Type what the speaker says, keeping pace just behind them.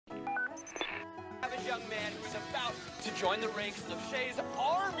young man who's about to join the ranks of Shay's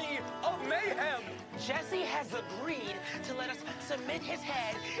army of mayhem. Jesse has agreed to let us submit his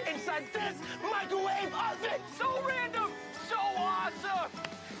head inside this microwave oven. So random, so awesome.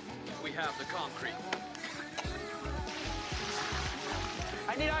 We have the concrete.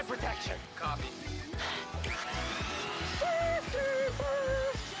 I need eye protection. Copy.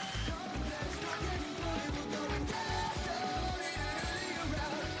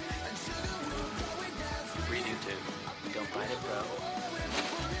 Breathing tube. Don't bite it, bro.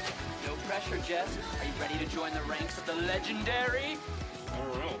 No pressure, Jess. Are you ready to join the ranks of the legendary? All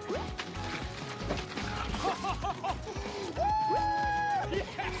right.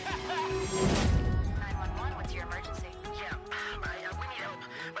 911, what's your emergency? Yeah, we need help.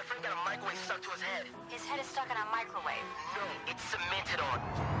 My friend got a microwave stuck to his head. His head is stuck in a microwave. No, it's cemented on.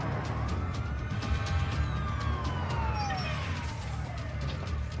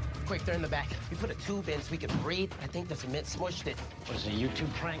 Quick, they're in the back. We put a tube in so we could breathe. I think the cement smushed it. Was it a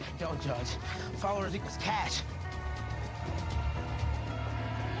YouTube prank? Don't judge. Followers equals cash.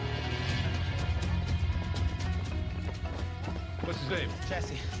 What's his name?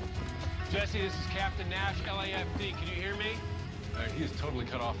 Jesse. Jesse, this is Captain Nash, LAFD. Can you hear me? All right, he is totally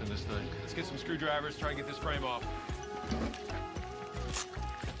cut off in this thing. Let's get some screwdrivers, try and get this frame off.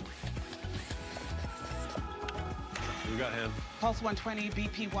 We got him. Pulse 120,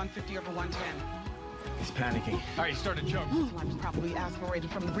 BP 150 over 110. He's panicking. All right, he started choking. So I'm probably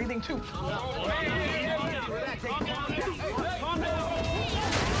aspirated from the breathing tube. Calm down.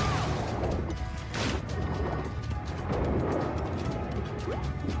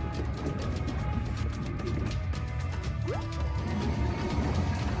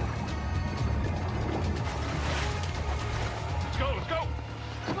 Let's go, let's go.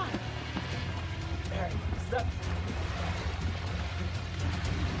 Come on. All right, step.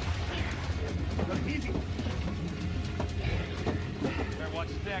 Easy. All right, watch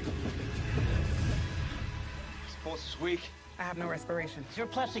his neck. His pulse is weak. I have no respiration. Is there a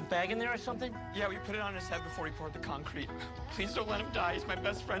plastic bag in there or something? Yeah, we put it on his head before we poured the concrete. Please don't let him die. He's my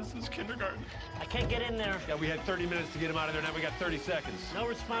best friend since kindergarten. I can't get in there. Yeah, we had 30 minutes to get him out of there. Now we got 30 seconds. No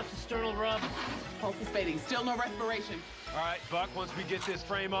response to sternal rub. Pulse is fading. Still no respiration. All right, Buck, once we get this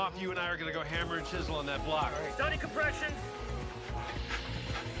frame off, you and I are going to go hammer and chisel on that block. Starting compressions.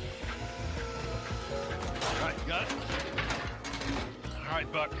 All right, got it? All right,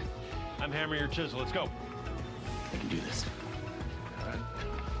 Buck. I'm hammering your chisel. Let's go. I can do this. All right.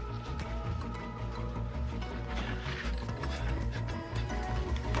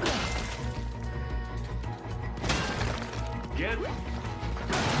 Again. All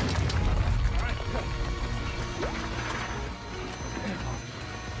right.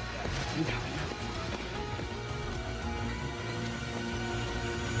 You got it.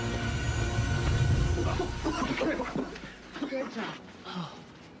 Good job.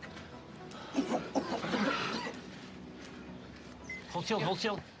 Hold still, hold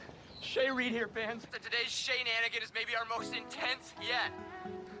still. Shay Reed here, fans. Today's Shay-nanigan is maybe our most intense yet.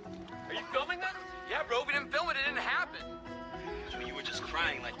 Are you filming that? Yeah, bro, we didn't film it. It didn't happen. So you were just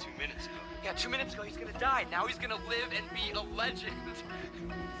crying like 2 minutes ago. Yeah, 2 minutes ago, he's gonna die. Now he's gonna live and be a legend.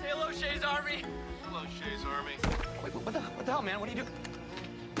 Say hello, Shay's Army. Hello, Shay's Army. Wait, what the hell, man? What are you doing?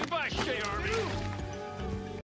 Goodbye, Shay Army.